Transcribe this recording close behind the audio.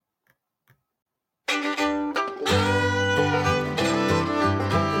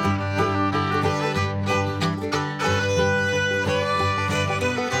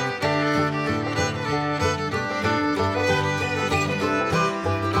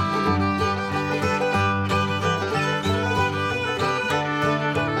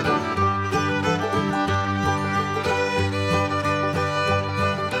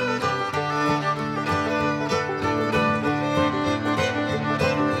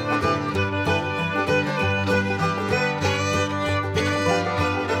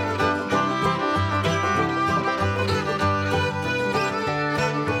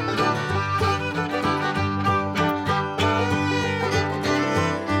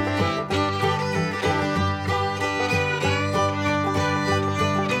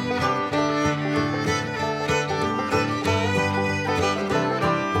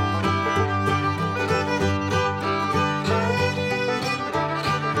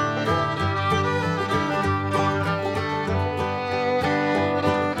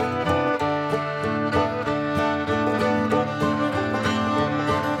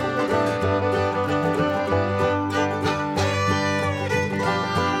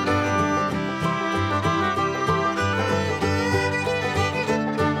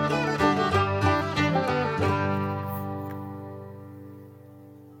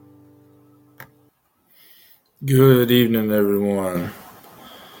Good evening, everyone.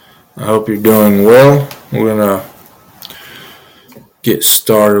 I hope you're doing well. We're going to get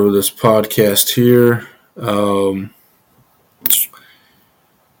started with this podcast here. I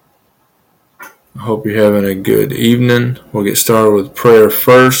hope you're having a good evening. We'll get started with prayer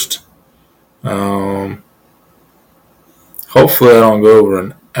first. Hopefully I don't go over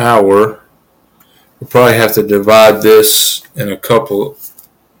an hour. We'll probably have to divide this in a couple of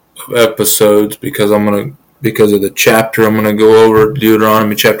episodes because of the chapter I'm going to go over,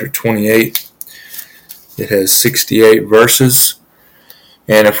 Deuteronomy chapter 28. It has 68 verses.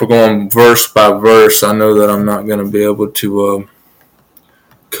 And if we're going verse by verse, I know that I'm not going to be able to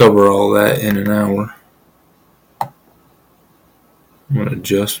cover all that in an hour. I'm going to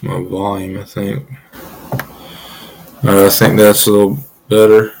adjust my volume, I think. I think that's a little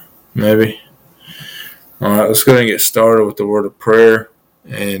better, maybe. All right, let's go ahead and get started with the word of prayer.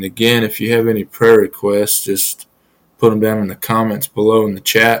 And again, if you have any prayer requests, just put them down in the comments below in the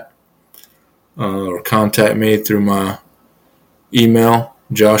chat, or contact me through my email,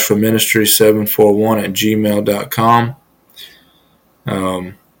 joshuaministry741@gmail.com.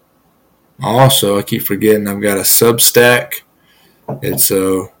 Also, I keep forgetting I've got a Substack. It's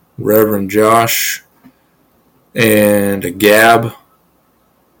Reverend Josh and a Gab,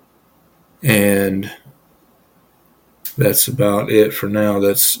 and that's about it for now.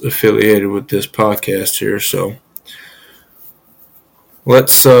 That's affiliated with this podcast here. So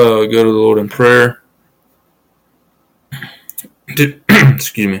let's go to the Lord in prayer.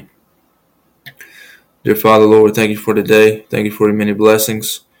 Excuse me. Dear Father, Lord, thank you for today. Thank you for your many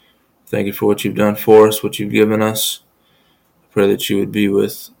blessings. Thank you for what you've done for us, what you've given us. I pray that you would be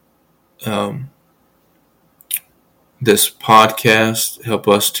with this podcast. Help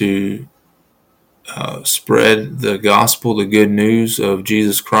us to spread the gospel, the good news of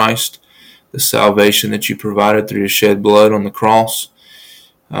Jesus Christ, the salvation that you provided through your shed blood on the cross,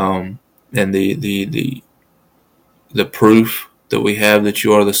 and the proof that we have that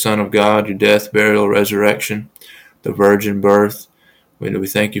you are the Son of God, your death, burial, resurrection, the virgin birth. We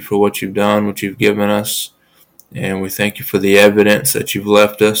thank you for what you've done, what you've given us, and we thank you for the evidence that you've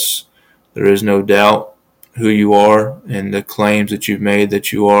left us. There is no doubt who you are and the claims that you've made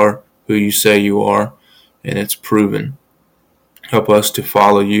that you are who you say you are, and it's proven. Help us to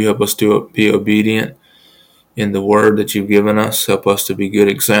follow you. Help us to be obedient in the word that you've given us. Help us to be good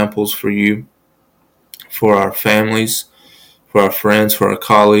examples for you, for our families, for our friends, for our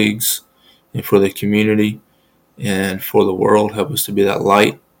colleagues, and for the community, and for the world. Help us to be that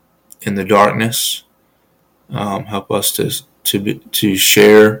light in the darkness. Help us to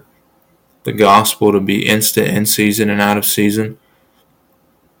share the gospel, to be instant in season and out of season.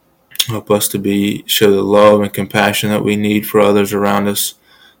 Help us to show the love and compassion that we need for others around us,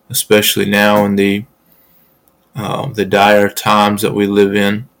 especially now in the dire times that we live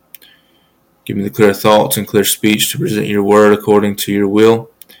in. Give me the clear thoughts and clear speech to present your word according to your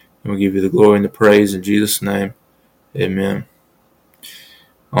will. And we'll give you the glory and the praise in Jesus' name. Amen.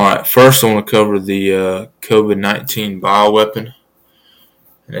 All right, first I want to cover the COVID-19 bioweapon.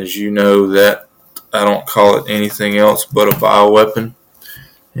 And as you know, that I don't call it anything else but a bioweapon.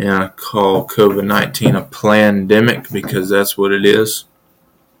 And I call COVID-19 a plandemic because that's what it is.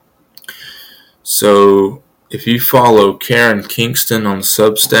 So if you follow Karen Kingston on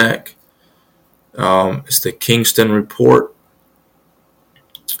Substack, it's the Kingston Report.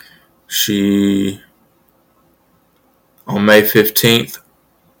 She, on May 15th,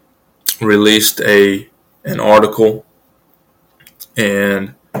 released an article,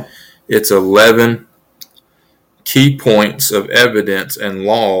 and it's 11 key points of evidence and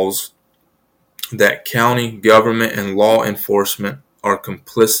laws that county government and law enforcement are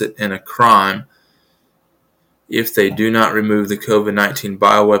complicit in a crime if they do not remove the COVID-19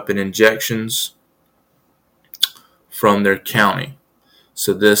 bioweapon injections from their county.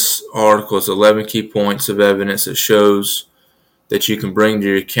 So this article is 11 key points of evidence that shows that you can bring to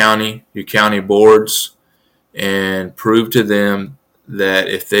your county boards, and prove to them that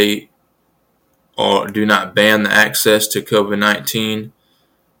if they do not ban the access to COVID-19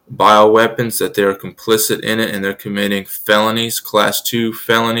 bioweapons, that they're complicit in it and they're committing felonies, class 2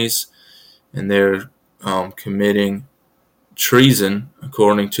 felonies, and they're committing treason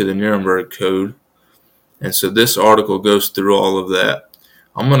according to the Nuremberg Code. And so this article goes through all of that.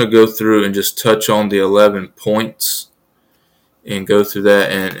 I'm going to go through and just touch on the 11 points and go through that,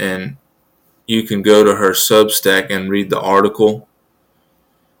 and you can go to her Substack and read the article.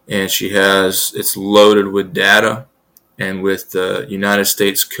 And it's loaded with data and with the United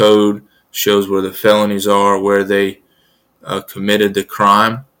States Code, shows where the felonies are, where they committed the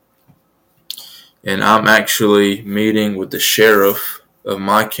crime. And I'm actually meeting with the sheriff of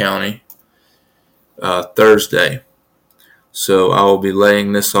my county Thursday. So I will be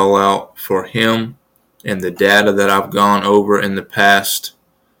laying this all out for him, and the data that I've gone over in the past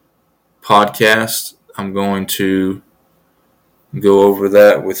podcast, I'm going to go over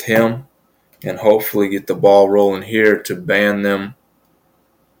that with him and hopefully get the ball rolling here to ban them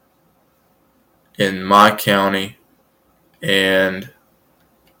in my county and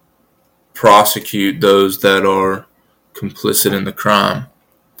prosecute those that are complicit in the crime.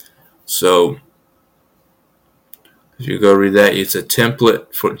 So if you go read that, it's a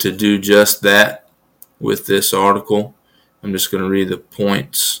template to do just that with this article. I'm just going to read the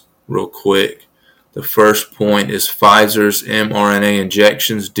points real quick. The first point is Pfizer's mRNA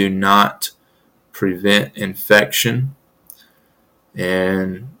injections do not prevent infection.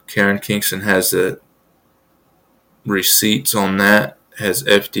 And Karen Kingston has the receipts on that, has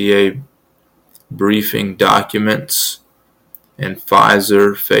FDA briefing documents, and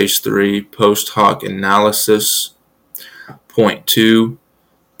Pfizer phase 3 post hoc analysis. Point 2,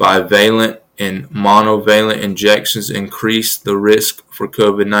 bivalent and monovalent injections increase the risk for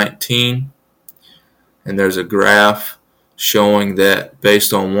COVID-19. And there's a graph showing that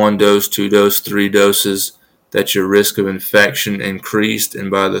based on 1 dose, 2 dose, 3 doses, that your risk of infection increased, and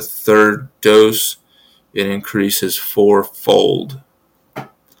by the 3rd dose, it increases 4-fold.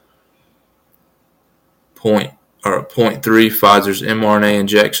 Point 3, Pfizer's mRNA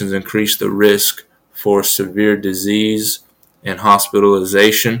injections increase the risk for severe disease and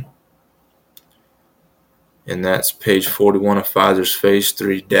hospitalization. And that's page 41 of Pfizer's phase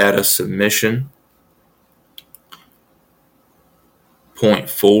 3 data submission. Point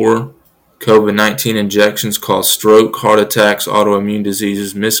 4, COVID-19 injections cause stroke, heart attacks, autoimmune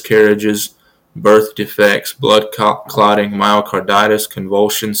diseases, miscarriages, birth defects, blood clotting, myocarditis,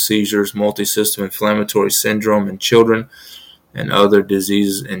 convulsions, seizures, multisystem inflammatory syndrome in children, and other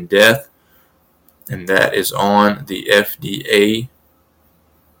diseases and death. And that is on the FDA.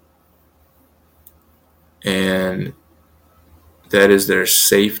 And that is their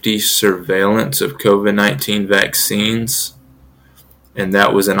safety surveillance of COVID-19 vaccines. And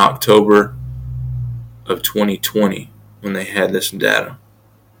that was in October of 2020 when they had this data.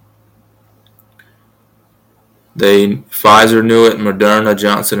 Pfizer knew it, Moderna,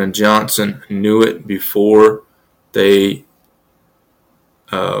 Johnson & Johnson knew it before they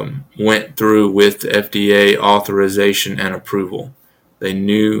went through with the FDA authorization and approval. They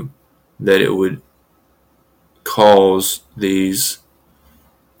knew that it would cause these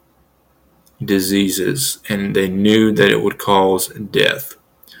diseases, and they knew that it would cause death.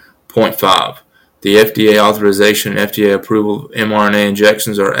 Point 5. The FDA authorization and FDA approval of mRNA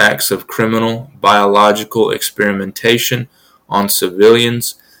injections are acts of criminal biological experimentation on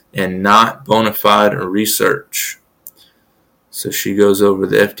civilians and not bona fide research. So she goes over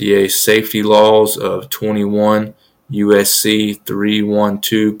the FDA safety laws of 21 USC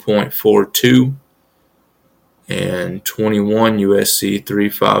 312.42 and 21 USC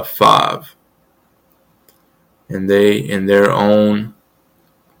 355. And they, in their own,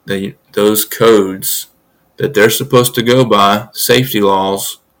 those codes that they're supposed to go by, safety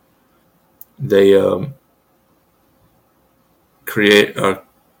laws, they create a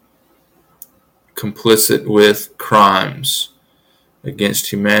complicit with crimes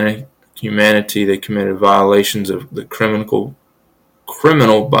against humanity. They committed violations of the criminal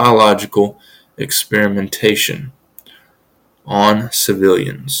biological experimentation on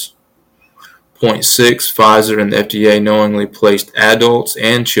civilians. Point 6, Pfizer and the FDA knowingly placed adults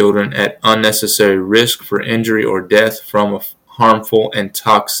and children at unnecessary risk for injury or death from a harmful and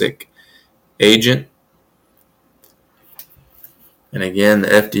toxic agent. And again, the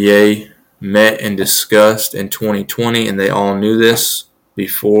FDA met and discussed in 2020, and they all knew this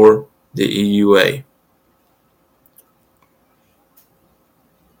before the EUA.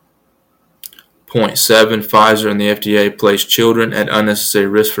 Point 7, Pfizer and the FDA placed children at unnecessary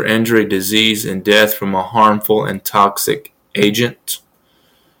risk for injury, disease, and death from a harmful and toxic agent.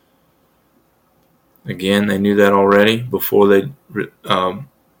 Again, they knew that already before they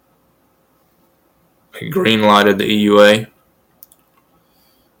green-lighted the EUA.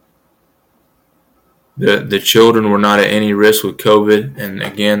 The children were not at any risk with COVID, and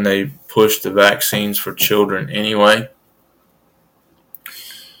again, they pushed the vaccines for children anyway.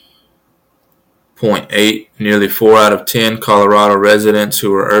 Point 8, nearly 4 out of 10 Colorado residents who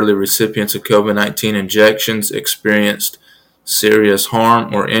were early recipients of COVID-19 injections experienced serious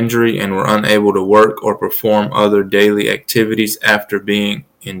harm or injury and were unable to work or perform other daily activities after being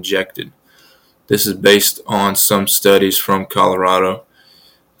injected. This is based on some studies from Colorado.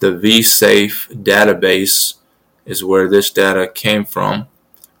 the vSafe database is where this data came from,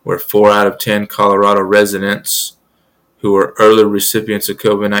 where 4 out of 10 Colorado residents who were early recipients of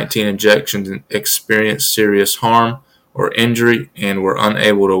COVID-19 injections experienced serious harm or injury and were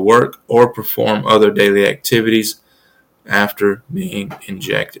unable to work or perform other daily activities after being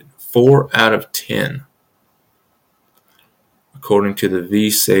injected. 4 out of 10, according to the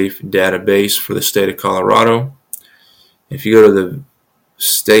vSafe database for the state of Colorado. If you go to the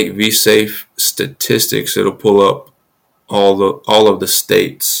state vSafe statistics, it'll pull up all of the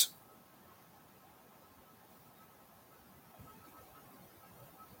states.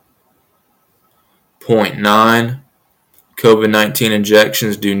 Point 9, COVID-19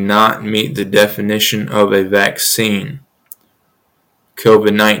 injections do not meet the definition of a vaccine.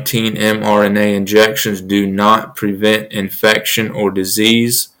 COVID-19 mRNA injections do not prevent infection or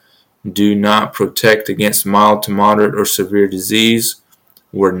disease, do not protect against mild to moderate or severe disease,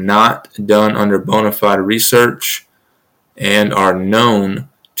 were not done under bona fide research, and are known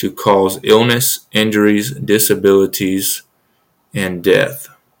to cause illness, injuries, disabilities, and death.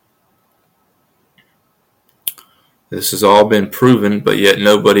 This has all been proven, but yet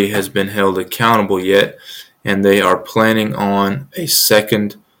nobody has been held accountable yet, and they are planning on a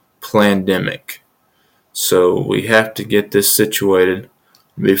second pandemic. So we have to get this situated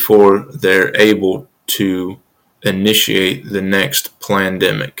before they're able to initiate the next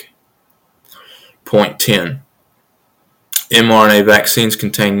pandemic. Point 10. mRNA vaccines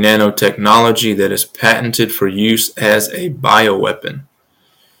contain nanotechnology that is patented for use as a bioweapon.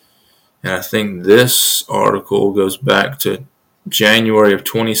 And I think this article goes back to January of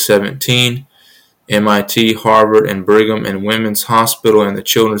 2017. MIT, Harvard, and Brigham and Women's Hospital and the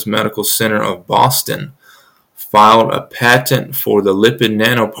Children's Medical Center of Boston filed a patent for the lipid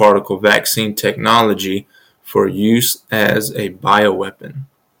nanoparticle vaccine technology for use as a bioweapon.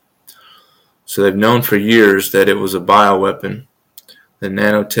 So they've known for years that it was a bioweapon. The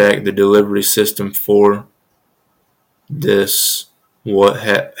nanotech, the delivery system for this, what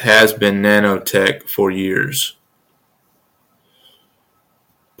has been nanotech for years.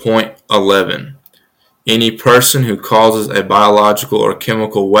 Point 11. Any person who causes a biological or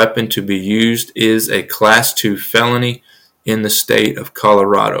chemical weapon to be used is a Class 2 felony in the state of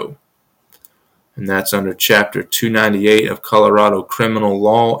Colorado. And that's under Chapter 298 of Colorado Criminal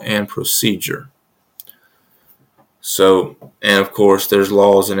Law and Procedure. So, and of course, there's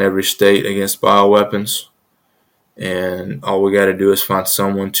laws in every state against bioweapons. And all we got to do is find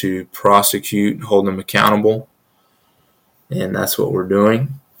someone to prosecute and hold them accountable. And that's what we're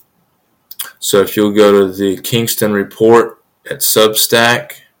doing. So if you'll go to the Kingston Report at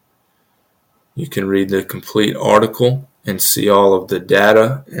Substack, you can read the complete article and see all of the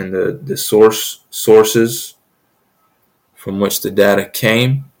data and the sources from which the data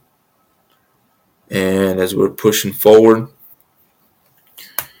came. And as we're pushing forward,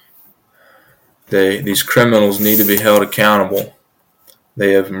 these criminals need to be held accountable.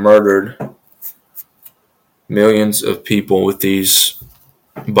 They have murdered millions of people with these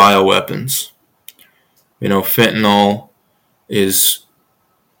bioweapons. You know, fentanyl is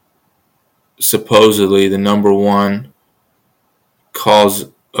supposedly the number one cause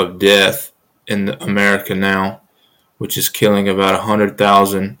of death in America now, which is killing about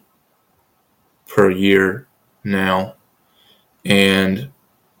 100,000 per year now. And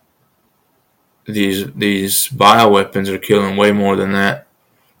these bioweapons are killing way more than that.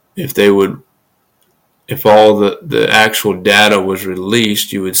 If all the actual data was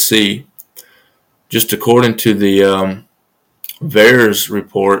released, you would see, just according to the VAERS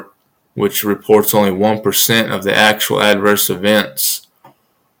report, which reports only 1% of the actual adverse events.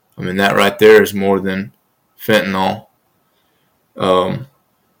 I mean, that right there is more than fentanyl, or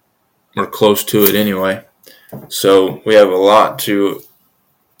close to it anyway. So we have a lot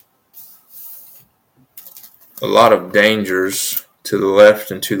of dangers to the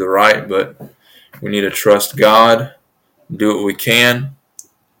left and to the right, but we need to trust God, do what we can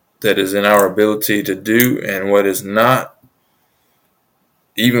that is in our ability to do, and what is not,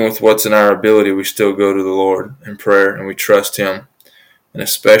 even with what's in our ability, we still go to the Lord in prayer and we trust Him. And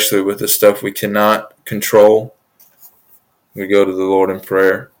especially with the stuff we cannot control, we go to the Lord in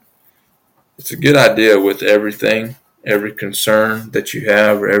prayer. It's a good idea with everything, every concern that you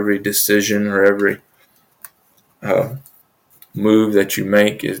have, or every decision, or every move that you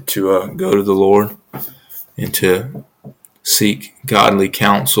make, is to go to the Lord and to seek godly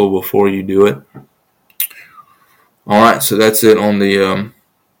counsel before you do it. All right, so that's it on the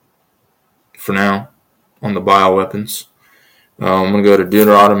for now on the bioweapons. I'm going to go to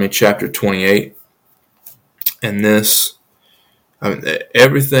Deuteronomy chapter 28, and this I mean,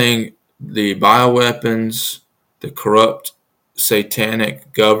 everything, the bioweapons, the corrupt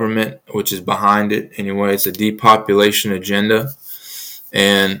satanic government, which is behind it anyway, it's a depopulation agenda.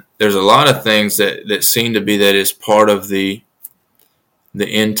 And there's a lot of things that seem to be that is part of the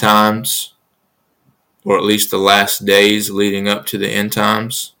end times, or at least the last days leading up to the end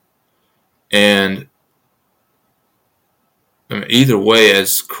times. And I mean, either way,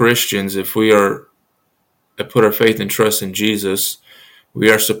 as Christians, if we are put our faith and trust in Jesus, we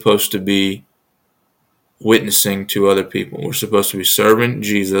are supposed to be witnessing to other people. We're supposed to be serving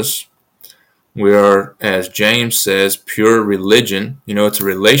Jesus. We are, as James says, pure religion. You know, it's a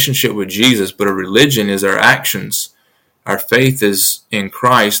relationship with Jesus, but a religion is our actions. Our faith is in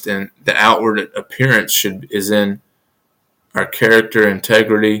Christ, and the outward appearance is in our character,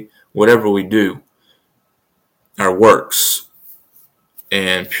 integrity, whatever we do, our works.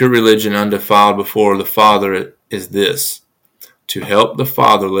 And pure religion undefiled before the Father is this: to help the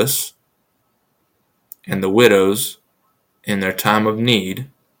fatherless and the widows in their time of need,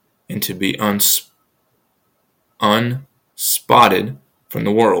 and to be unspotted from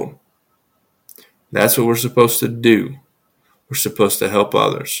the world. That's what we're supposed to do. We're supposed to help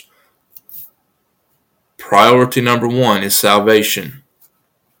others. Priority number one is salvation.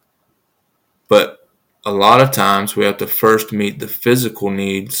 But a lot of times we have to first meet the physical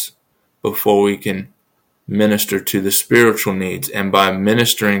needs before we can minister to the spiritual needs. And by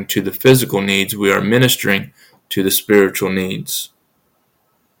ministering to the physical needs, we are ministering to the spiritual needs.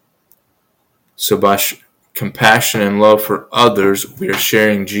 So by compassion and love for others, we are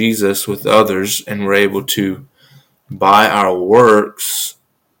sharing Jesus with others, and we're able to, by our works,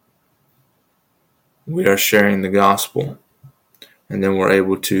 we are sharing the gospel. And then we're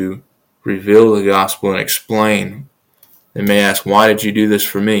able to reveal the gospel and explain. They may ask, why did you do this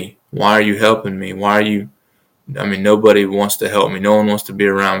for me? Why are you helping me? Nobody wants to help me. No one wants to be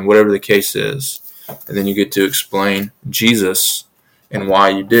around me, whatever the case is. And then you get to explain Jesus and why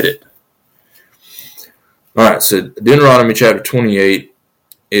you did it. All right, so Deuteronomy chapter 28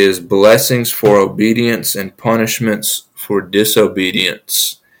 is blessings for obedience and punishments for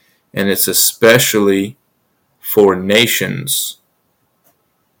disobedience. And it's especially for nations.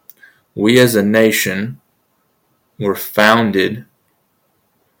 We as a nation were founded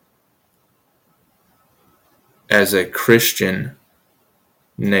as a Christian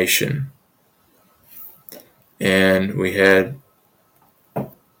nation. And we had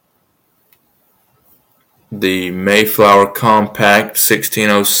the Mayflower Compact,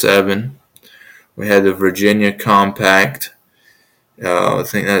 1607. We had the Virginia Compact, I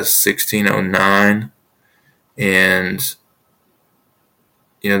think that's 1609. And,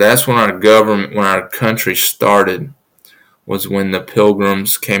 that's when our country started, was when the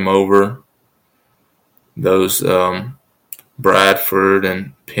Pilgrims came over. Those Bradford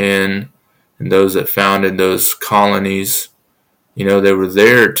and Penn and those that founded those colonies, they were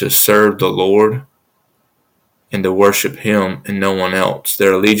there to serve the Lord and to worship Him and no one else.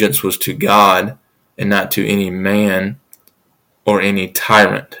 Their allegiance was to God and not to any man or any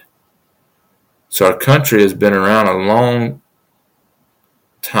tyrant. So our country has been around a long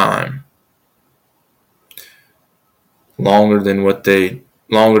time. Longer than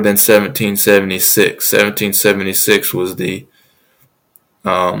 1776. 1776 was the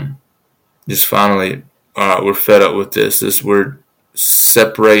just finally, all right, we're fed up with this. We're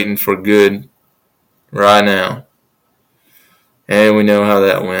separating for good right now. And we know how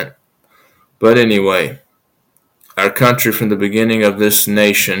that went. But anyway, our country from the beginning of this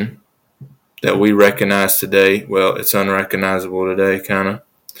nation that we recognize today, well, it's unrecognizable today, kind of.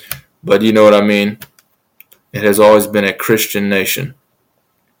 But you know what I mean. It has always been a Christian nation.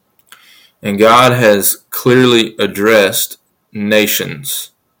 And God has clearly addressed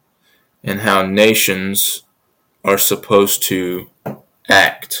nations and how nations are supposed to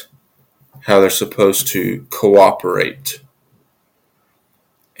act, how they're supposed to cooperate.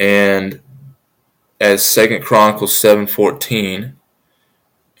 And as 2 Chronicles 7:14,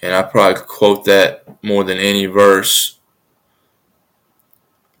 and I probably quote that more than any verse,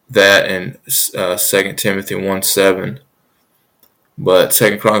 that in 2 Timothy 1:7. But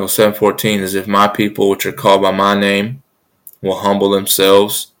 2 Chronicles 7:14 is, if my people which are called by my name will humble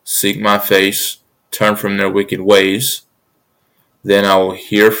themselves, seek my face, turn from their wicked ways, then I will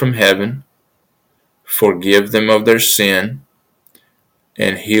hear from heaven, forgive them of their sin,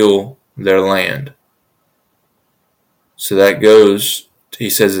 and heal their land. So that goes, he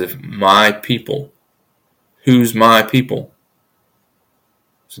says, if my people, who's my people?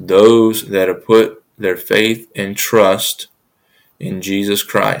 So those that have put their faith and trust in Jesus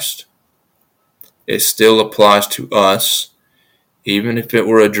Christ. It still applies to us, even if it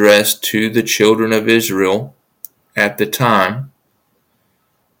were addressed to the children of Israel at the time,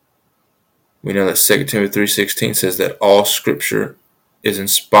 we know that 2 Timothy 3:16 says that all Scripture is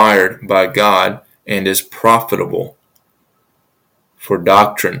inspired by God and is profitable for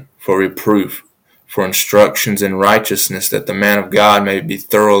doctrine, for reproof, for instructions in righteousness, that the man of God may be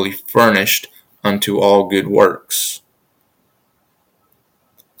thoroughly furnished unto all good works.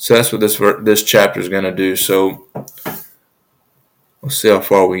 So that's what this chapter is going to do. So we'll see how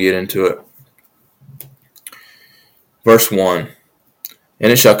far we get into it. Verse 1.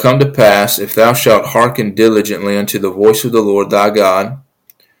 And it shall come to pass, if thou shalt hearken diligently unto the voice of the Lord thy God,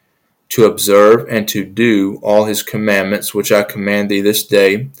 to observe and to do all his commandments, which I command thee this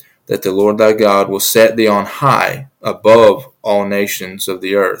day, that the Lord thy God will set thee on high above all nations of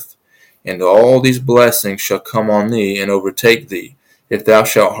the earth. And all these blessings shall come on thee and overtake thee, if thou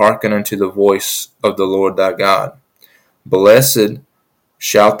shalt hearken unto the voice of the Lord thy God. Blessed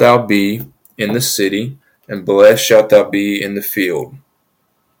shalt thou be in the city, and blessed shalt thou be in the field.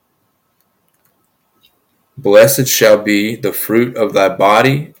 Blessed shall be the fruit of thy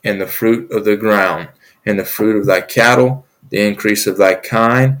body, and the fruit of the ground, and the fruit of thy cattle, the increase of thy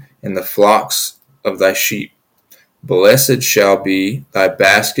kine, and the flocks of thy sheep. Blessed shall be thy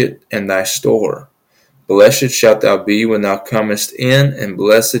basket and thy store. Blessed shalt thou be when thou comest in, and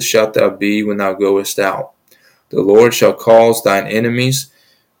blessed shalt thou be when thou goest out. The Lord shall cause thine enemies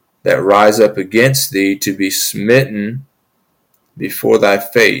that rise up against thee to be smitten before thy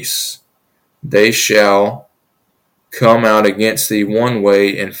face. They shall come out against thee one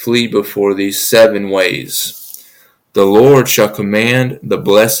way, and flee before thee 7 ways. The Lord shall command the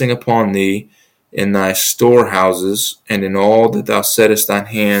blessing upon thee in thy storehouses, and in all that thou settest thine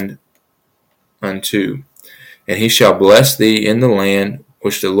hand unto. And he shall bless thee in the land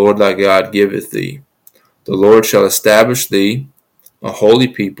which the Lord thy God giveth thee. The Lord shall establish thee a holy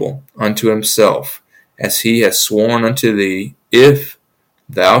people unto himself, as he has sworn unto thee, if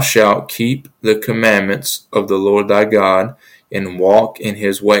thou shalt keep the commandments of the Lord thy God, and walk in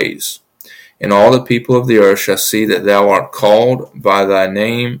his ways. And all the people of the earth shall see that thou art called by thy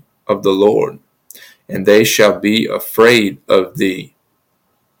name of the Lord, and they shall be afraid of thee.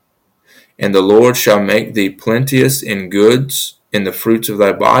 And the Lord shall make thee plenteous in goods, in the fruits of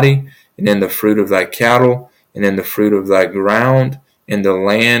thy body, and in the fruit of thy cattle, and in the fruit of thy ground, in the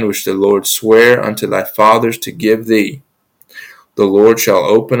land which the Lord sware unto thy fathers to give thee. The Lord shall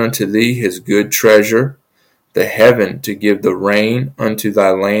open unto thee his good treasure, the heaven, to give the rain unto thy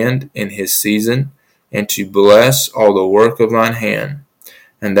land in his season, and to bless all the work of thine hand.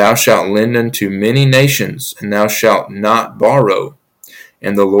 And thou shalt lend unto many nations, and thou shalt not borrow.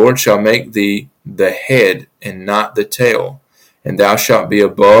 And the Lord shall make thee the head, and not the tail. And thou shalt be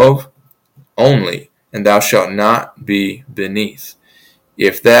above only, and thou shalt not be beneath.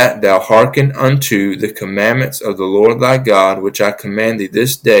 If that thou hearken unto the commandments of the Lord thy God, which I command thee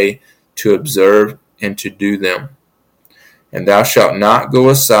this day, to observe and to do them. And thou shalt not go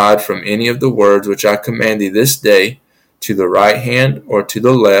aside from any of the words which I command thee this day, to the right hand or to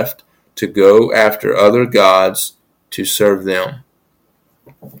the left, to go after other gods to serve them.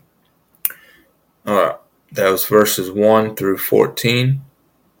 Alright, that was verses 1 through 14.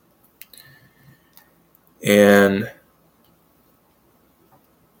 And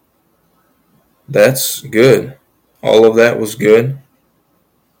that's good. All of that was good.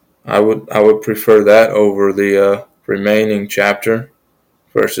 I would prefer that over the remaining chapter,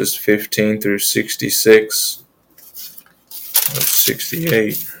 verses 15 through 66, or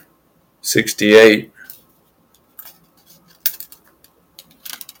 68.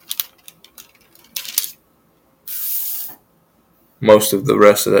 Most of the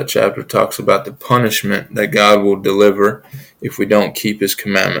rest of that chapter talks about the punishment that God will deliver if we don't keep his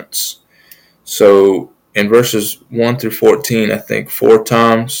commandments. So in verses 1 through 14, I think 4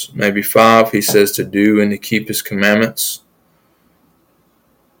 times, maybe 5, he says to do and to keep his commandments.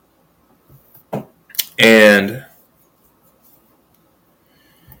 And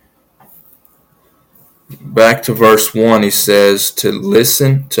back to verse 1, he says to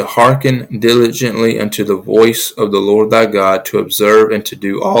listen, to hearken diligently unto the voice of the Lord thy God, to observe and to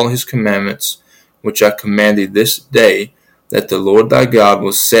do all his commandments, which I command thee this day, that the Lord thy God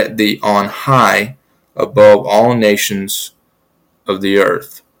will set thee on high above all nations of the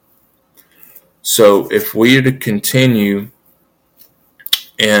earth. So if we are to continue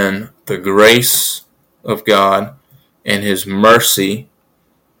in the grace of God and his mercy,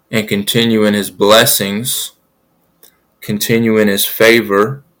 and continue in his blessings, continue in his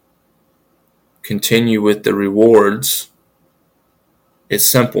favor, continue with the rewards, it's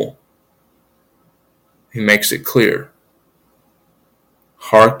simple. He makes it clear.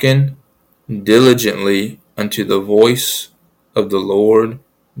 Hearken diligently unto the voice of the Lord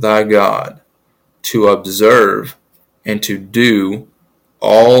thy God, to observe and to do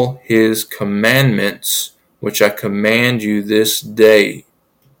all his commandments which I command you this day.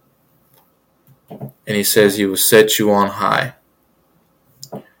 And he says he will set you on high.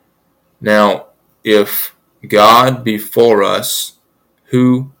 Now, if God be for us,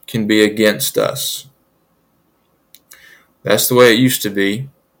 who can be against us? That's the way it used to be.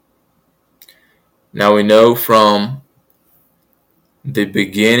 Now we know from the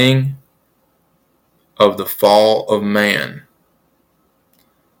beginning of the fall of man,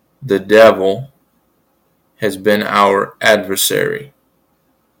 the devil has been our adversary.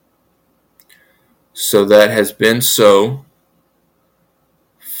 So that has been so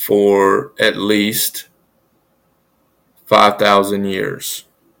for at least 5,000 years.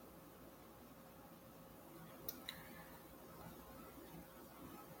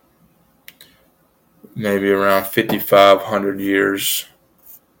 Maybe around 5,500 years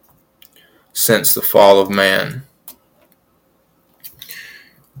since the fall of man.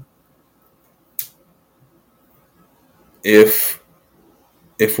 If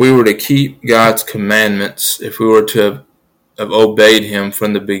we were to keep God's commandments, if we were to have obeyed him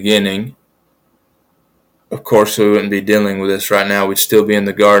from the beginning, of course we wouldn't be dealing with this right now. We'd still be in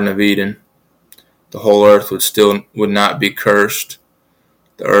the Garden of Eden. The whole earth would not be cursed.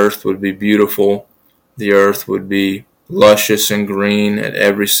 The earth would be beautiful. The earth would be luscious and green at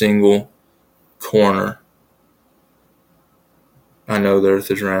every single corner. I know the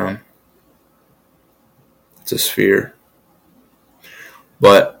earth is round. It's a sphere.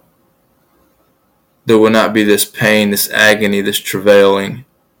 But there would not be this pain, this agony, this travailing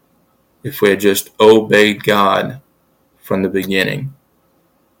if we had just obeyed God from the beginning.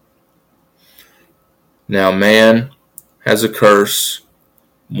 Now man has a curse.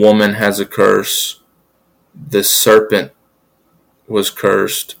 Woman has a curse. The serpent was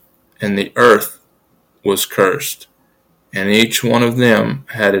cursed. And the earth was cursed. And each one of them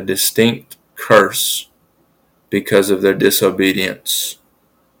had a distinct curse because of their disobedience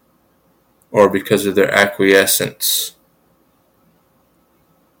or because of their acquiescence.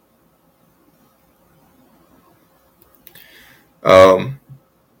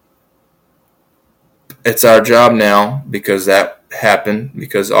 It's our job now, because that happened,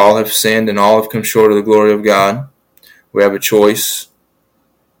 because all have sinned and all have come short of the glory of God. We have a choice,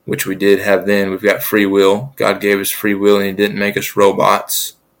 which we did have then. We've got free will. God gave us free will, and he didn't make us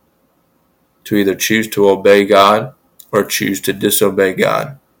robots to either choose to obey God or choose to disobey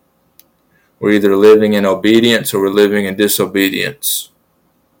God. We're either living in obedience or we're living in disobedience.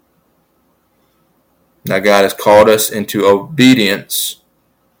 Now God has called us into obedience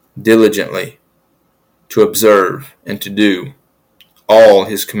diligently, to observe and to do all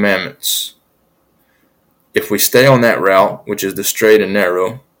his commandments. If we stay on that route, which is the straight and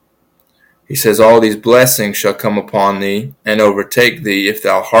narrow, he says, all these blessings shall come upon thee and overtake thee if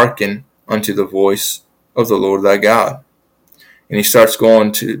thou hearken unto the voice of the Lord thy God. And he starts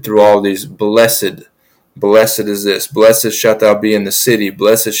going through all these blessed. Blessed is this. Blessed shalt thou be in the city.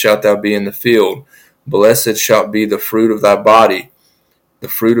 Blessed shalt thou be in the field. Blessed shalt be the fruit of thy body, the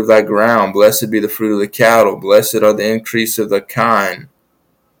fruit of thy ground. Blessed be the fruit of the cattle. Blessed are the increase of the kine,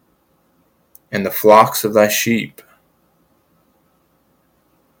 and the flocks of thy sheep.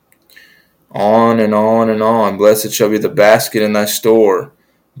 On and on and on. Blessed shall be the basket in thy store.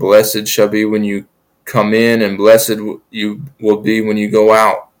 Blessed shall be when you come in, and blessed you will be when you go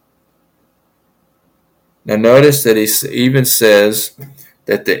out. Now notice that he even says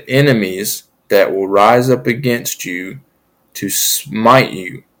that the enemies that will rise up against you to smite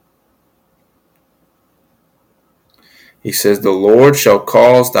you, he says, the Lord shall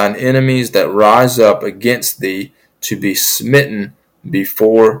cause thine enemies that rise up against thee to be smitten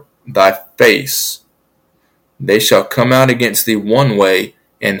before thy face. They shall come out against thee one way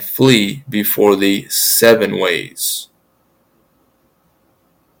and flee before thee 7 ways.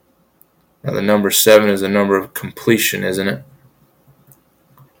 Now the number 7 is a number of completion, isn't it?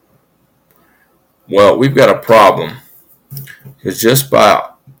 Well, we've got a problem, because just by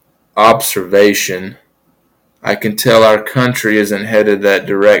observation, I can tell our country isn't headed that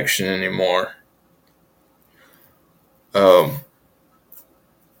direction anymore.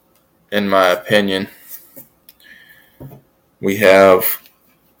 In my opinion, we have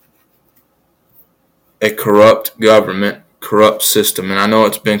a corrupt government, corrupt system, and I know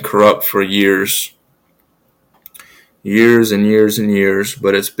it's been corrupt for years and years and years,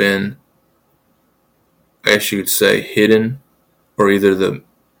 but it's been, I guess you could say, hidden, or either the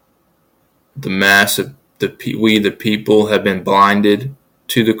mass of we the people have been blinded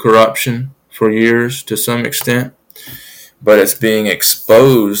to the corruption for years to some extent, but it's being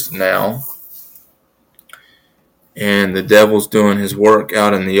exposed now, and the devil's doing his work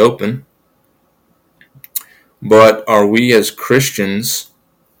out in the open. But are we as Christians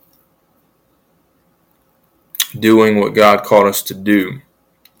doing what God called us to do?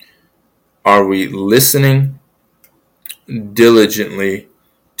 Are we listening diligently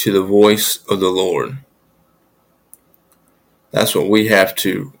to the voice of the Lord? That's what we have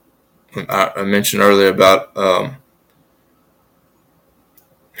to. I mentioned earlier about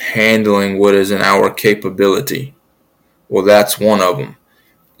handling what is in our capability. Well, that's one of them,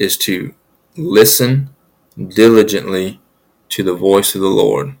 is to listen diligently to the voice of the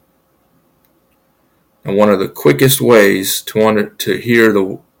Lord. And one of the quickest ways to hear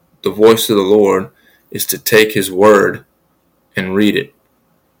the voice of the Lord is to take His Word and read it.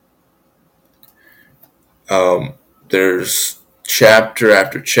 There's chapter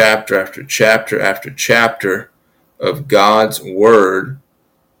after chapter after chapter after chapter of God's Word,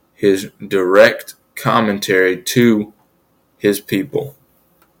 His direct commentary to His people.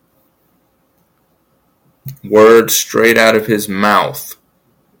 Words straight out of His mouth,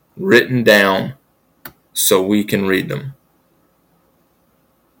 written down so we can read them.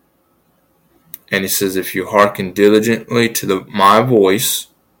 And He says, if you hearken diligently to my voice,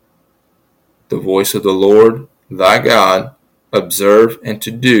 the voice of the Lord thy God, observe and to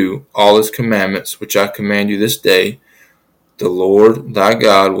do all His commandments which I command you this day, the Lord thy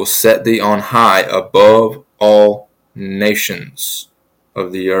God will set thee on high above all nations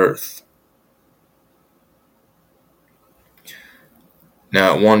of the earth.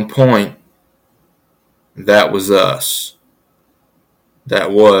 Now, at one point, that was us.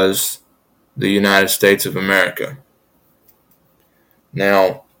 That was the United States of America.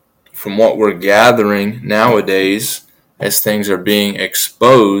 Now, from what we're gathering nowadays, as things are being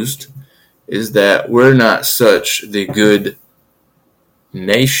exposed, is that we're not such the good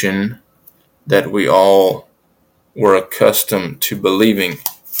nation that we all were accustomed to believing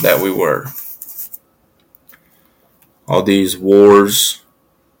that we were. All these wars,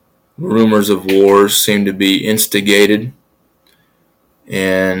 rumors of wars, seem to be instigated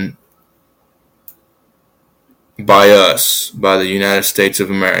and by us, by the United States of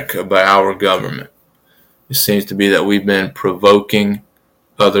America, by our government. It seems to be that we've been provoking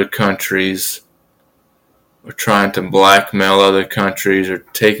other countries, or trying to blackmail other countries, or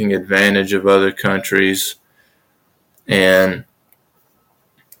taking advantage of other countries, and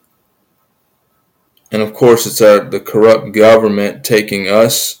of course it's the corrupt government taking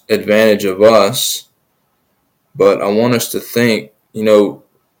advantage of us. But I want us to think,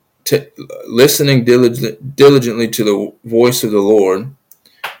 listening diligently to the voice of the Lord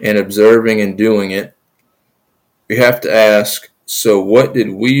and observing and doing it, we have to ask, so what did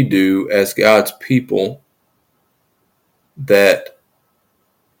we do as God's people that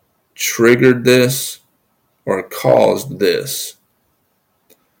triggered this or caused this?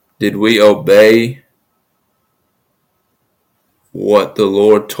 Did we obey what the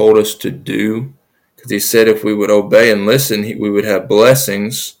Lord told us to do? Because He said if we would obey and listen, we would have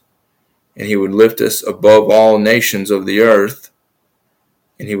blessings, and He would lift us above all nations of the earth,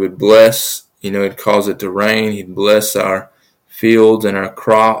 and He would bless, He'd cause it to rain, He'd bless our fields and our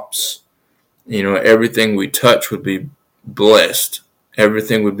crops. Everything we touch would be blessed.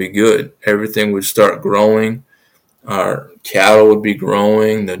 Everything would be good. Everything would start growing. Our cattle would be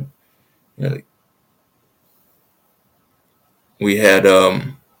growing. We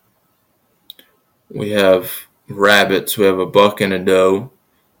have rabbits. We have a buck and a doe,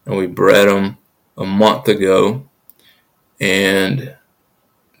 and we bred them a month ago, and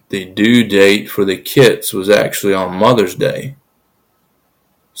the due date for the kits was actually on Mother's Day.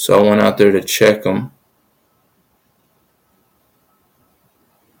 So I went out there to check them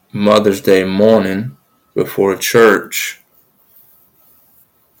Mother's Day morning before church,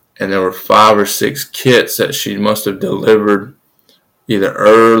 and there were 5 or 6 kits that she must have delivered either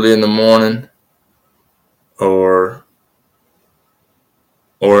early in the morning or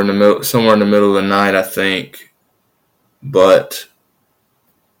in the middle, somewhere in the middle of the night, I think. But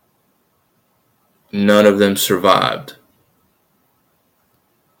none of them survived.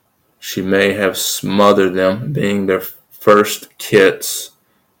 She may have smothered them, being their first kits.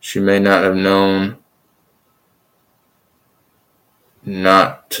 She may not have known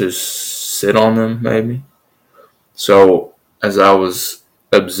not to sit on them, maybe. So as I was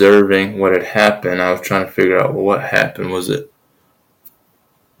observing what had happened, I was trying to figure out, well, what happened. Was it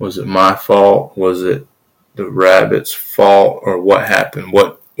my fault? Was it the rabbit's fault? Or what happened?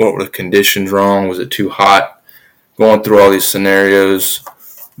 What were the conditions wrong? Was it too hot? Going through all these scenarios,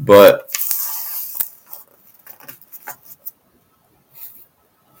 But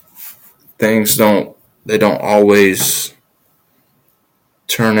things don't always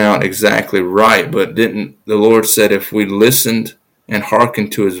turn out exactly right. But didn't the Lord said if we listened and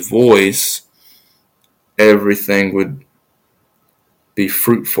hearkened to his voice, everything would be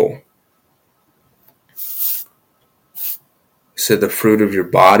fruitful. He said the fruit of your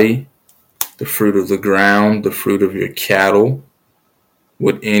body, the fruit of the ground, the fruit of your cattle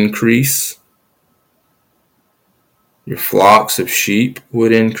would increase. Your flocks of sheep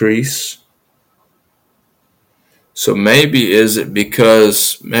would increase. So maybe is it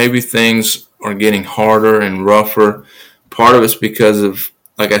because maybe things are getting harder and rougher. Part of it's because of,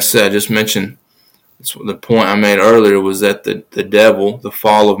 like I said, I just mentioned, the point I made earlier was that the devil, the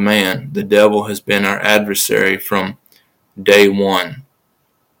fall of man, the devil has been our adversary from day one,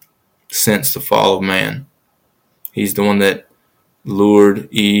 since the fall of man. He's the one that lured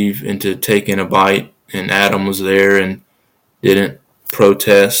Eve into taking a bite, and Adam was there and didn't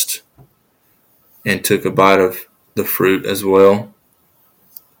protest and took a bite of the fruit as well.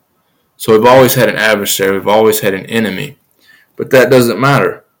 So we've always had an adversary, we've always had an enemy, but that doesn't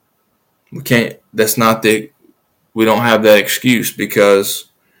matter. We don't have that excuse, because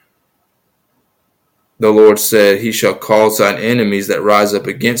the Lord said, he shall cause thine enemies that rise up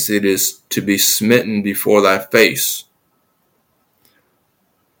against it is to be smitten before thy face.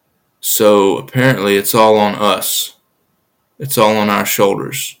 So apparently it's all on us. It's all on our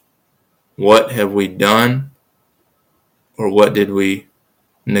shoulders. What have we done, or what did we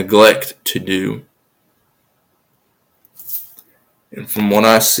neglect to do? And from what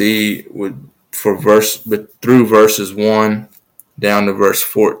I see through verses 1 down to verse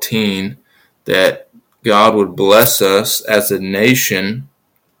 14, that God would bless us as a nation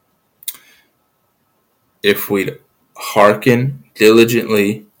if we'd hearken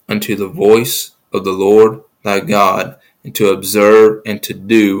diligently unto the voice of the Lord thy God, and to observe and to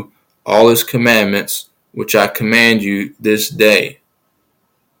do all his commandments which I command you this day.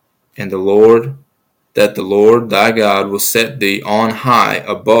 And the Lord thy God will set thee on high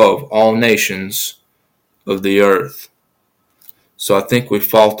above all nations of the earth. So I think we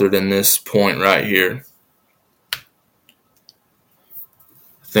faltered in this point right here. I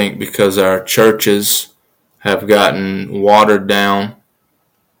think because our churches have gotten watered down,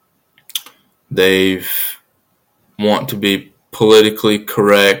 they want to be politically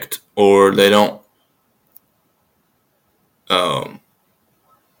correct, or they don't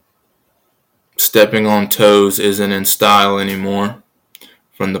stepping on toes isn't in style anymore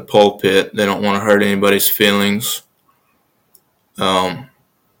from the pulpit. They don't want to hurt anybody's feelings. So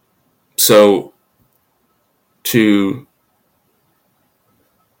to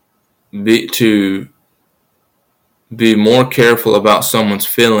be more careful about someone's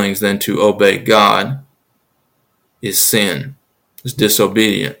feelings than to obey God is sin, is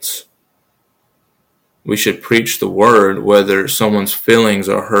disobedience. We should preach the word whether someone's feelings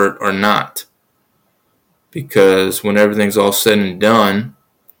are hurt or not, because when everything's all said and done,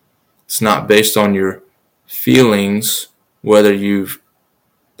 it's not based on your feelings whether you've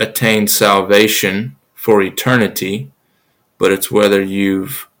attained salvation for eternity, but it's whether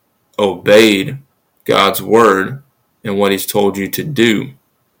you've obeyed God's word and what he's told you to do.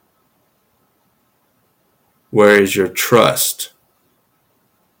 Where is your trust?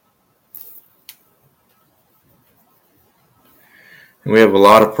 And we have a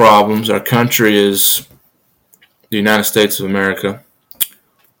lot of problems. Our country is, the United States of America,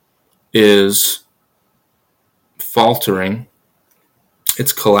 is faltering.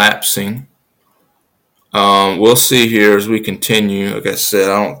 It's collapsing. We'll see here as we continue. Like I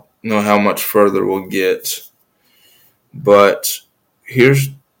said, I don't know how much further we'll get. But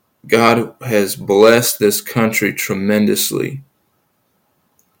God has blessed this country tremendously.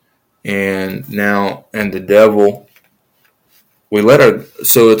 And the devil,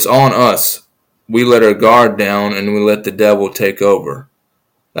 so it's on us. We let our guard down and we let the devil take over.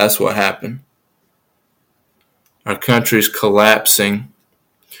 That's what happened. Our country's collapsing.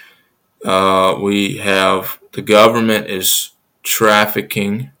 The government is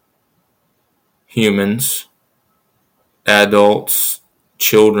trafficking humans, adults,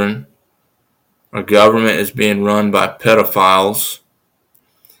 children. Our government is being run by pedophiles.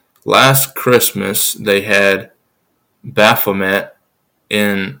 Last Christmas, they had Baphomet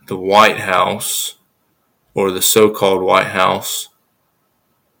in the White House, or the so-called White House,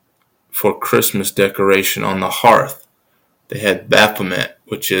 for Christmas decoration on the hearth. They had Baphomet,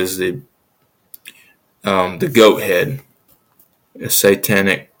 which is the goat head, a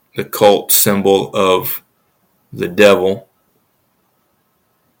satanic, the cult symbol of the devil.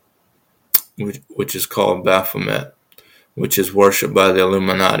 which is called Baphomet, which is worshipped by the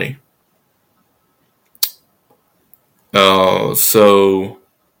Illuminati. So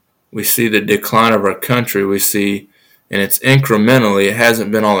we see the decline of our country. We see, and it's incrementally. It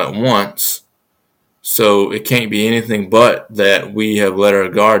hasn't been all at once. So it can't be anything but that we have let our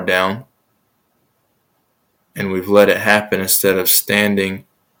guard down and we've let it happen instead of standing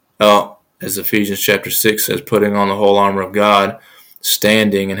up, as Ephesians chapter 6 says, putting on the whole armor of God,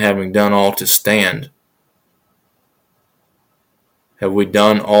 standing and having done all to stand. Have we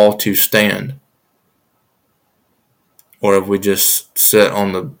done all to stand? Or have we just sat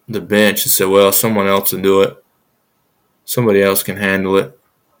on the bench and said, well, someone else will do it. Somebody else can handle it.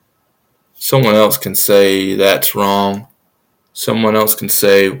 Someone else can say that's wrong. Someone else can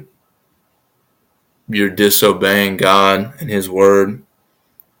say you're disobeying God and His Word.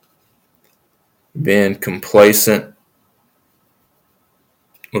 Being complacent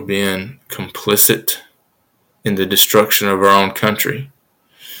or being complicit in the destruction of our own country.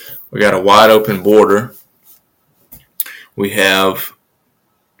 We got a wide open border. We have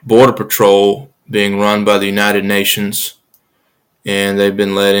Border Patrol being run by the United Nations, and they've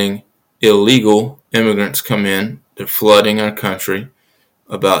been letting illegal immigrants come in. They're flooding our country.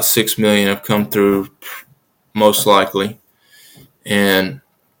 About 6 million have come through, most likely, and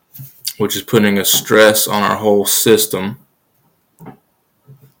which is putting a stress on our whole system.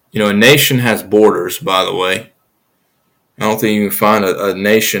 You know, a nation has borders, by the way. I don't think you can find a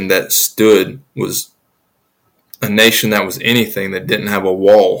nation that was a nation that was anything that didn't have a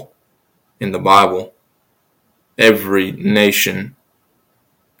wall in the Bible. Every nation,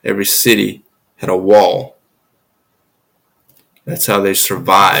 every city had a wall. That's how they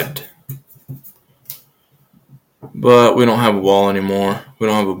survived. But we don't have a wall anymore. We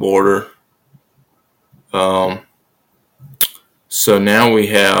don't have a border. So now we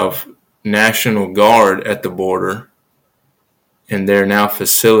have National Guard at the border, and they're now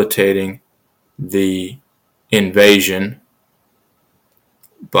facilitating the invasion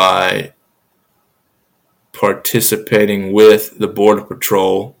by participating with the Border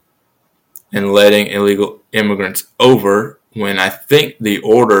Patrol and letting illegal immigrants over when I think the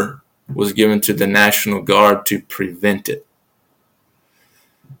order was given to the National Guard to prevent it.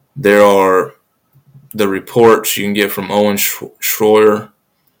 There are the reports you can get from Owen Schroyer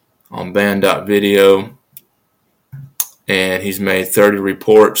on band.video, and he's made 30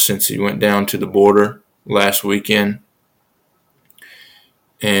 reports since he went down to the border last weekend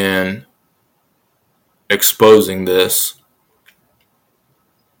and exposing this.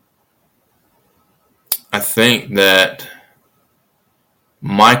 I think that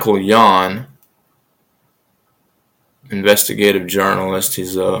Michael Yon, investigative journalist,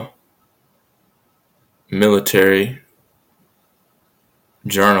 he's a military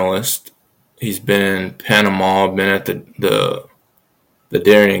journalist. He's been in Panama, been at the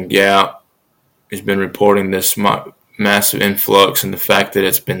Darien Gap. He's been reporting this massive influx and the fact that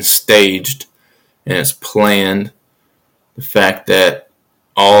it's been staged and it's planned. The fact that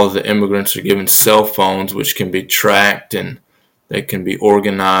all of the immigrants are given cell phones which can be tracked and they can be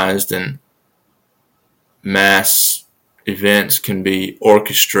organized and mass events can be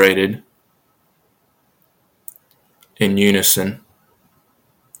orchestrated in unison.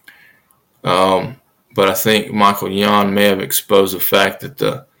 But I think Michael Yon may have exposed the fact that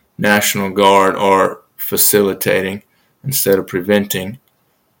the National Guard are facilitating instead of preventing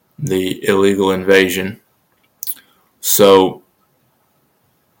the illegal invasion. So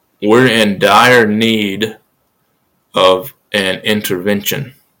we're in dire need of an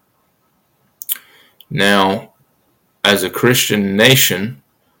intervention. Now, as a Christian nation,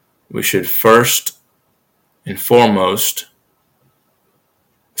 we should first and foremost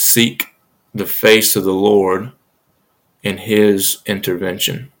seek the face of the Lord in His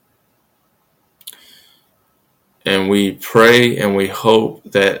intervention. And we pray and we hope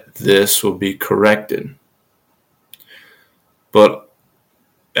that this will be corrected. But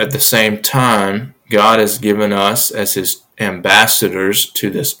at the same time, God has given us as His ambassadors to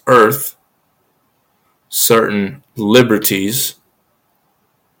this earth certain liberties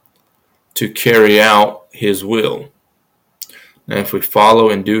to carry out His will. And if we follow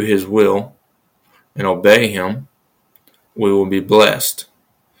and do His will and obey Him, we will be blessed.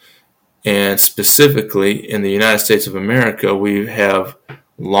 And specifically in the United States of America, we have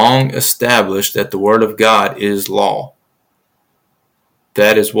long established that the Word of God is law.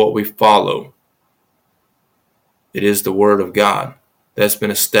 That is what we follow. It is the Word of God. That's been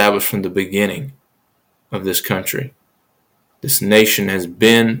established from the beginning of this country. This nation has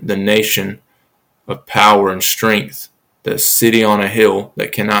been the nation of power and strength, the city on a hill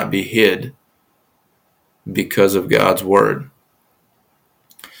that cannot be hid. because of God's word.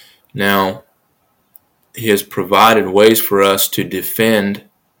 Now, he has provided ways for us to defend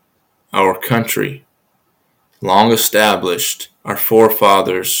our country. Long established, our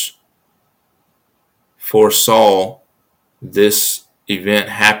forefathers foresaw this event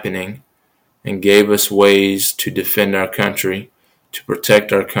happening and gave us ways to defend our country, to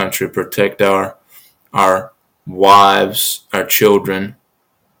protect our country, protect our wives, our children,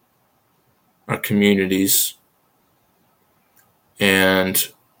 our communities, and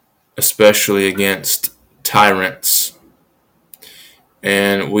especially against tyrants.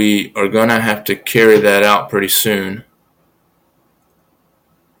 And we are going to have to carry that out pretty soon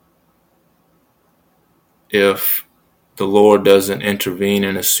if the Lord doesn't intervene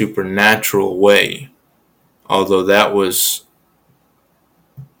in a supernatural way. Although that was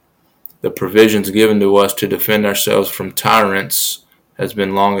the provisions given to us to defend ourselves from tyrants has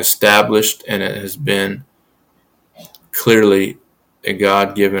been long established, and it has been clearly a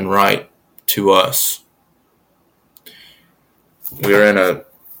God-given right to us. We're in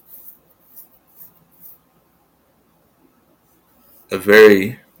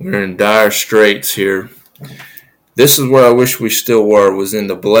we're in dire straits here. This is where I wish we still were, was in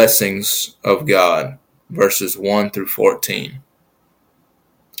the blessings of God, verses 1 through 14.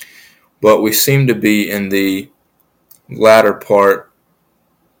 But we seem to be in the latter part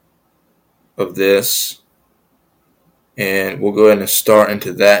of this, and we'll go ahead and start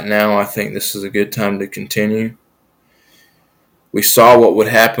into that now. I think this is a good time to continue. We saw what would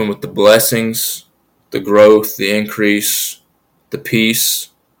happen with the blessings, the growth, the increase, the peace.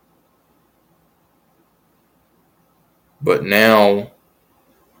 But now,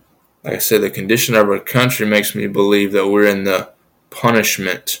 like I said, the condition of our country makes me believe that we're in the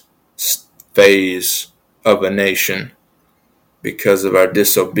punishment phase of a nation because of our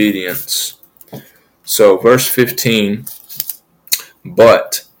disobedience. So, verse 15,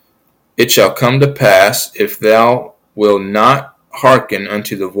 but it shall come to pass, if thou wilt not hearken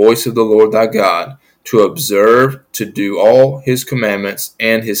unto the voice of the Lord thy God, to observe to do all his commandments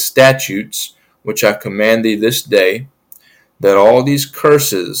and his statutes, which I command thee this day, that all these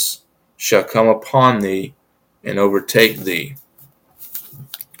curses shall come upon thee and overtake thee.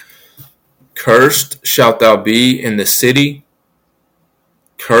 Cursed shalt thou be in the city,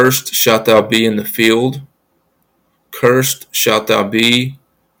 cursed shalt thou be in the field, cursed shalt thou be,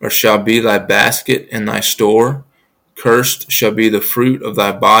 or shall be thy basket and thy store, cursed shall be the fruit of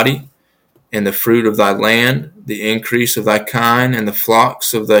thy body, and the fruit of thy land, the increase of thy kine, and the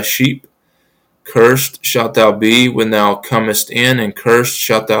flocks of thy sheep. Cursed shalt thou be when thou comest in, and cursed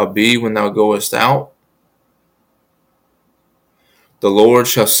shalt thou be when thou goest out. The Lord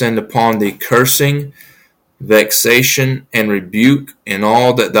shall send upon thee cursing, vexation, and rebuke in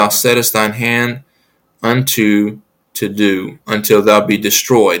all that thou settest thine hand unto to do, until thou be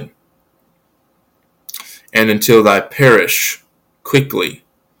destroyed, and until thou perish quickly,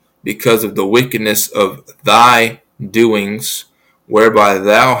 because of the wickedness of thy doings, whereby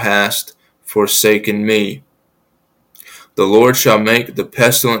thou hast forsaken me. The Lord shall make the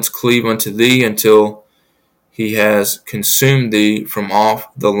pestilence cleave unto thee until he has consumed thee from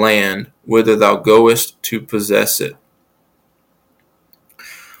off the land whither thou goest to possess it.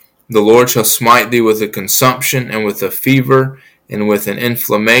 The Lord shall smite thee with a consumption, and with a fever, and with an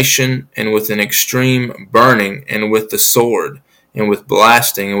inflammation, and with an extreme burning, and with the sword, and with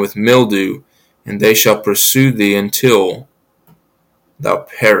blasting, and with mildew, and they shall pursue thee until thou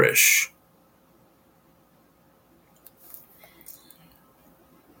perish.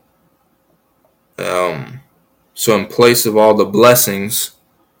 So in place of all the blessings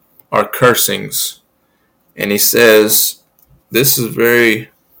are cursings. And he says, this is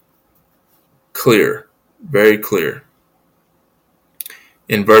very clear, very clear.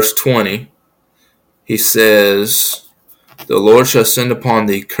 In verse 20, he says, the Lord shall send upon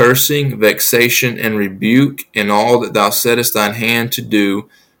thee cursing, vexation, and rebuke in all that thou settest thine hand to do,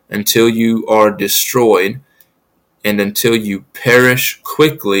 until you are destroyed, and until you perish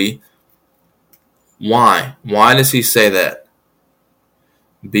quickly. Why? Why does he say that?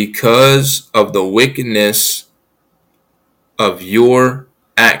 Because of the wickedness of your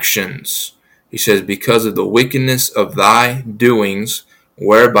actions. He says, because of the wickedness of thy doings,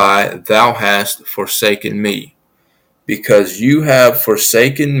 whereby thou hast forsaken me. Because you have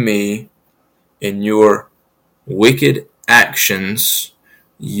forsaken me in your wicked actions,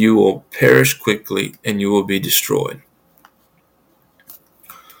 you will perish quickly and you will be destroyed.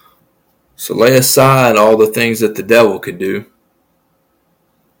 So lay aside all the things that the devil could do.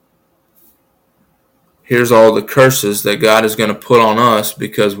 Here's all the curses that God is going to put on us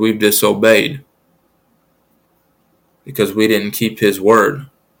because we've disobeyed. because we didn't keep his word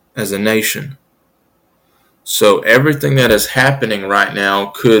as a nation. So everything that is happening right now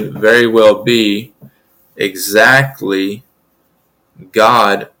could very well be exactly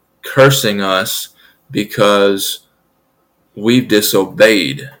God cursing us because we've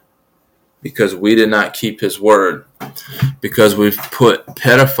disobeyed, because we did not keep his word, because we've put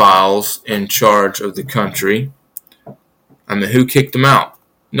pedophiles in charge of the country. I mean, who kicked them out?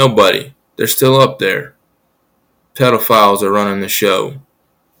 Nobody. They're still up there. Pedophiles are running the show.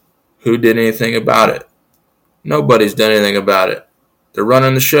 Who did anything about it? Nobody's done anything about it. They're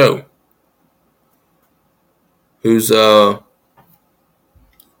running the show. Who's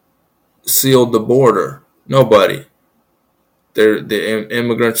sealed the border? Nobody. The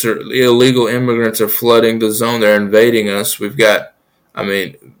illegal immigrants are flooding the zone. They're invading us. We've got,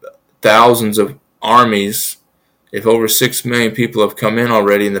 thousands of armies. If over 6 million people have come in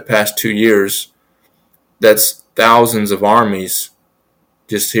already in the past 2 years, that's thousands of armies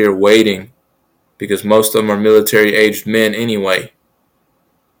just here waiting, because most of them are military-aged men anyway.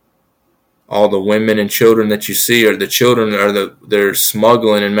 All the women and children that you see are the children, they're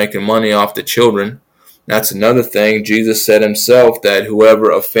smuggling and making money off the children. That's another thing. Jesus said himself that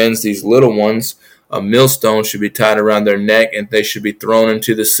whoever offends these little ones, a millstone should be tied around their neck and they should be thrown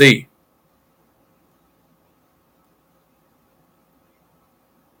into the sea.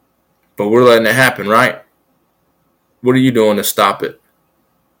 But we're letting it happen, right? What are you doing to stop it?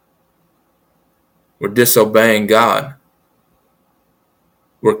 We're disobeying God.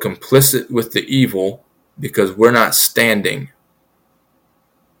 We're complicit with the evil because we're not standing.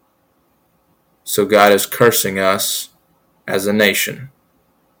 So God is cursing us as a nation.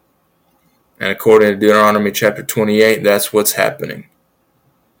 And according to Deuteronomy chapter 28, that's what's happening.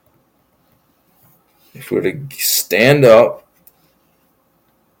 If we're to stand up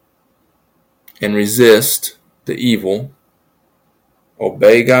and resist the evil,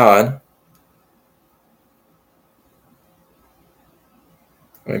 obey God.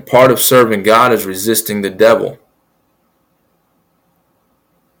 Part of serving God is resisting the devil.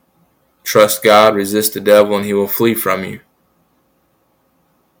 Trust God, resist the devil, and he will flee from you.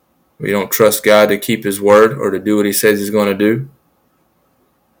 We don't trust God to keep his word or to do what he says he's going to do.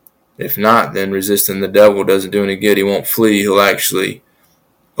 If not, then resisting the devil doesn't do any good. He won't flee. He'll actually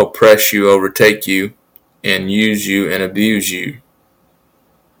oppress you, overtake you, and use you and abuse you.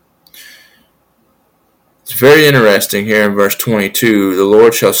 It's very interesting here in verse 22. The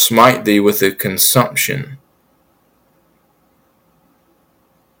Lord shall smite thee with a consumption,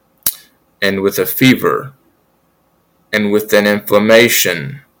 and with a fever, and with an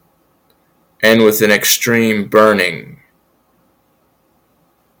inflammation, and with an extreme burning.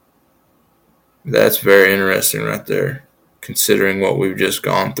 That's very interesting right there, considering what we've just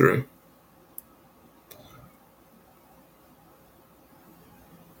gone through.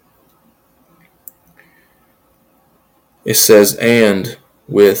 It says, and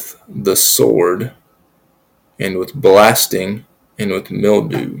with the sword, and with blasting, and with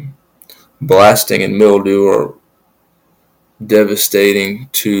mildew. Blasting and mildew are devastating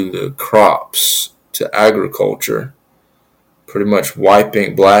to the crops, to agriculture. Pretty much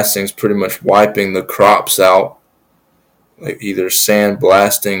blasting's pretty much wiping the crops out, like either sand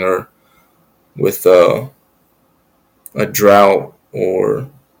blasting or with a drought, or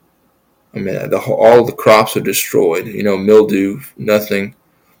all the crops are destroyed. Mildew,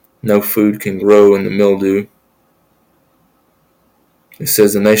 no food can grow in the mildew. It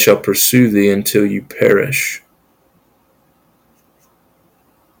says, and they shall pursue thee until you perish.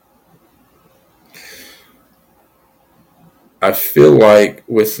 I feel like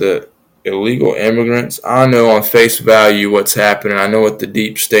with the illegal immigrants, I know on face value what's happening. I know what the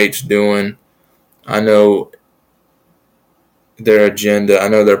deep state's doing. I know their agenda. I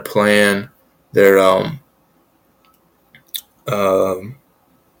know their plan. Their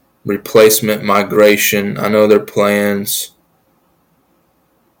replacement migration. I know their plans.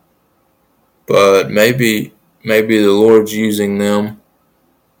 But maybe the Lord's using them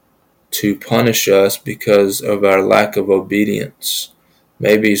to punish us because of our lack of obedience.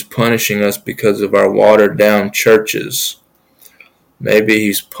 Maybe he's punishing us because of our watered down churches. Maybe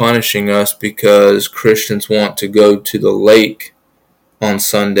he's punishing us because Christians want to go to the lake on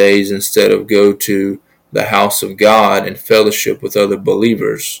Sundays instead of go to the house of God and fellowship with other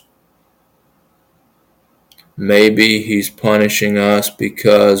believers. Maybe he's punishing us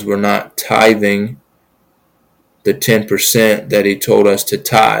because we're not tithing the 10% that he told us to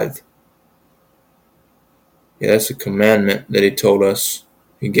tithe. Yeah, that's a commandment that he told us,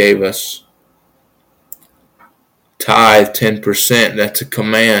 he gave us. Tithe 10%, that's a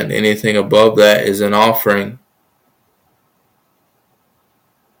command. Anything above that is an offering.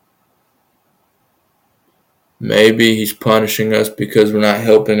 Maybe he's punishing us because we're not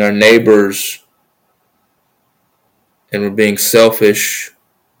helping our neighbors and we're being selfish.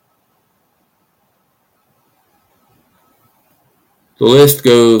 The list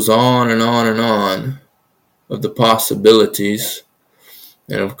goes on and on and on of the possibilities.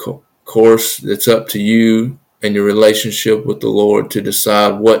 And of course, it's up to you and your relationship with the Lord to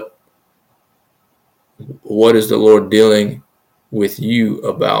decide what is the Lord dealing with you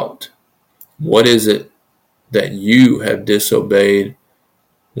about. What is it that you have disobeyed?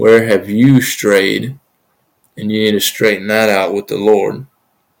 Where have you strayed? And you need to straighten that out with the Lord.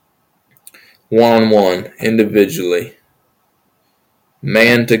 One-on-one, individually.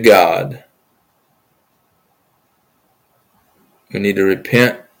 Man to God. We need to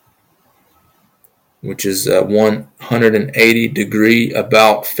repent, which is a 180-degree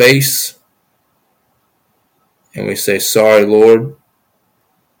about face. And we say, sorry, Lord,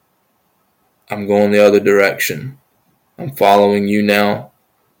 I'm going the other direction. I'm following you now.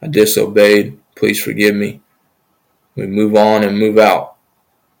 I disobeyed. Please forgive me. We move on and move out.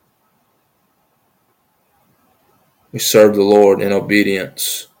 We serve the Lord in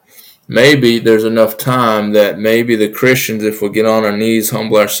obedience. Maybe there's enough time that maybe the Christians, if we get on our knees,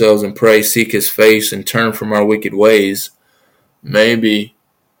 humble ourselves and pray, seek his face, and turn from our wicked ways, maybe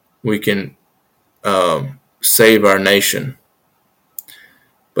we can save our nation.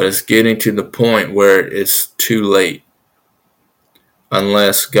 But it's getting to the point where it's too late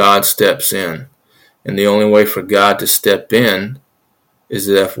unless God steps in. And the only way for God to step in is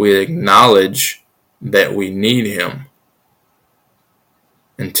that if we acknowledge that we need him.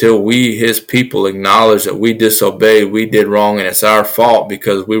 Until we, his people, acknowledge that we disobeyed, we did wrong, and it's our fault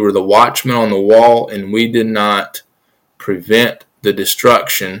because we were the watchmen on the wall and we did not prevent the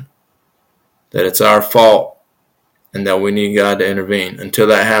destruction, that it's our fault and that we need God to intervene. Until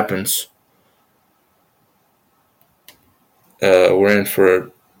that happens, we're in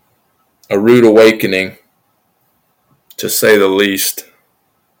for a rude awakening, to say the least.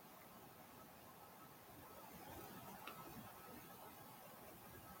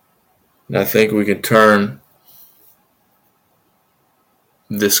 And I think we can turn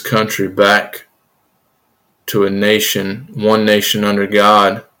this country back to a nation, one nation under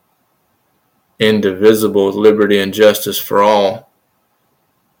God, indivisible, with liberty and justice for all,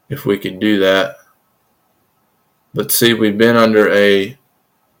 if we could do that. But see, we've been under a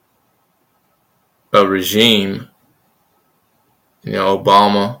regime,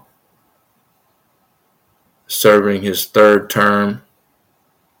 Obama serving his third term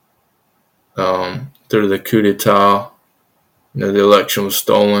through the coup d'etat. The election was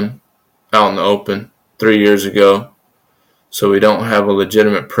stolen out in the open 3 years ago. So we don't have a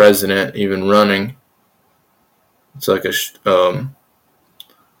legitimate president even running. It's like I was going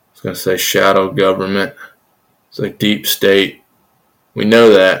to say shadow government. It's like deep state. We know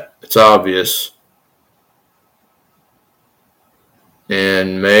that. It's obvious.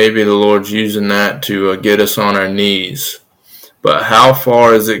 And maybe the Lord's using that to get us on our knees. But how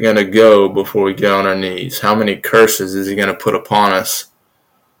far is it going to go before we get on our knees? How many curses is he going to put upon us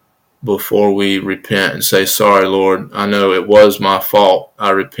before we repent and say, sorry, Lord, I know it was my fault. I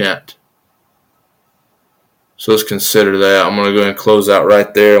repent. So let's consider that. I'm going to go ahead and close out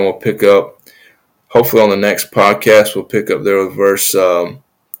right there, and we'll pick up, hopefully on the next podcast, we'll pick up there with verse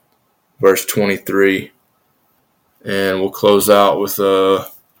 23. And we'll close out with a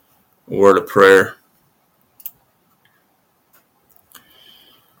word of prayer.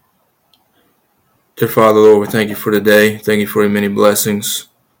 Dear Father, Lord, we thank you for today. Thank you for your many blessings.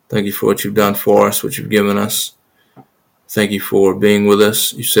 Thank you for what you've done for us, what you've given us. Thank you for being with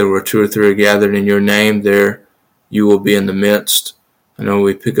us. You said where 2 or 3 are gathered in your name, there you will be in the midst. I know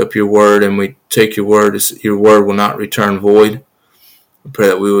we pick up your word and we take your word will not return void. We pray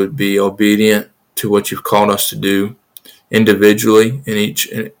that we would be obedient to what you've called us to do individually in each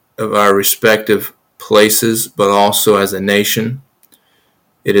of our respective places, but also as a nation.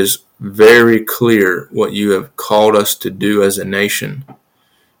 It is very clear what you have called us to do as a nation.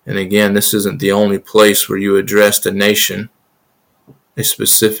 And again, this isn't the only place where you addressed a nation, a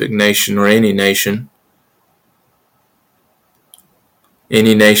specific nation or any nation.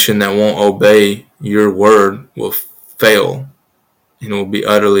 Any nation that won't obey your word will fail and will be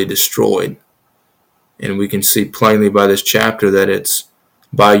utterly destroyed. And we can see plainly by this chapter that it's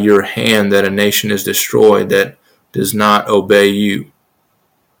by your hand that a nation is destroyed that does not obey you.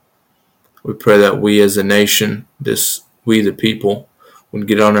 We pray that we as a nation, we the people, would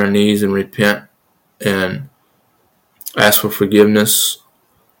get on our knees and repent and ask for forgiveness,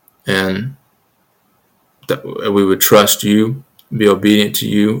 and that we would trust you, be obedient to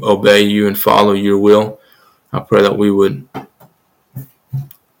you, obey you, and follow your will. I pray that we would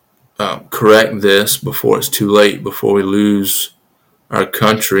correct this before it's too late, before we lose our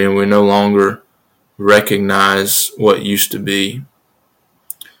country and we no longer recognize what used to be.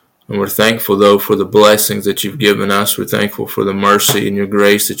 And we're thankful, though, for the blessings that you've given us. We're thankful for the mercy and your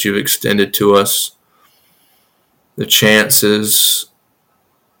grace that you've extended to us. The chances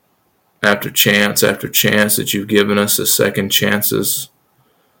after chance after chance that you've given us, the second chances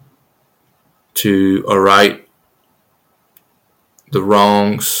to right the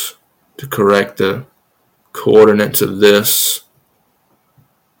wrongs, to correct the coordinates of this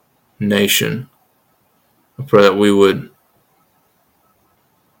nation. I pray that we would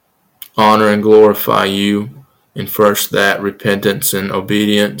honor and glorify you in first that repentance and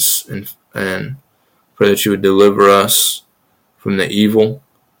obedience, and pray that you would deliver us from the evil.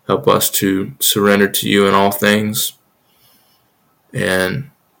 Help us to surrender to you in all things. And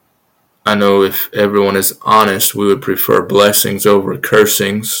I know if everyone is honest, we would prefer blessings over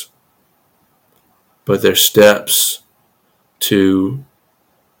cursings, but there's steps to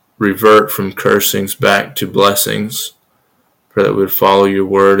revert from cursings back to blessings. Pray that we would follow your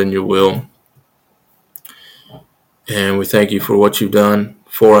word and your will. And we thank you for what you've done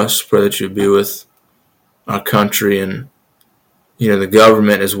for us. Pray that you be with our country and the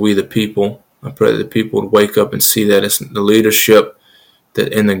government as we the people. I pray that the people would wake up and see that it's the leadership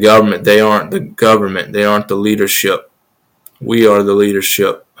that in the government. They aren't the government. They aren't the leadership. We are the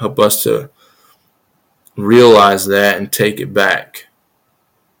leadership. Help us to realize that and take it back.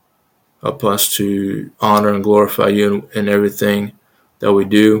 Help us to honor and glorify you in everything that we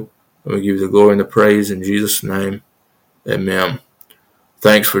do. And we give you the glory and the praise in Jesus' name. Amen.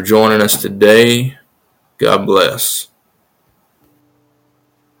 Thanks for joining us today. God bless.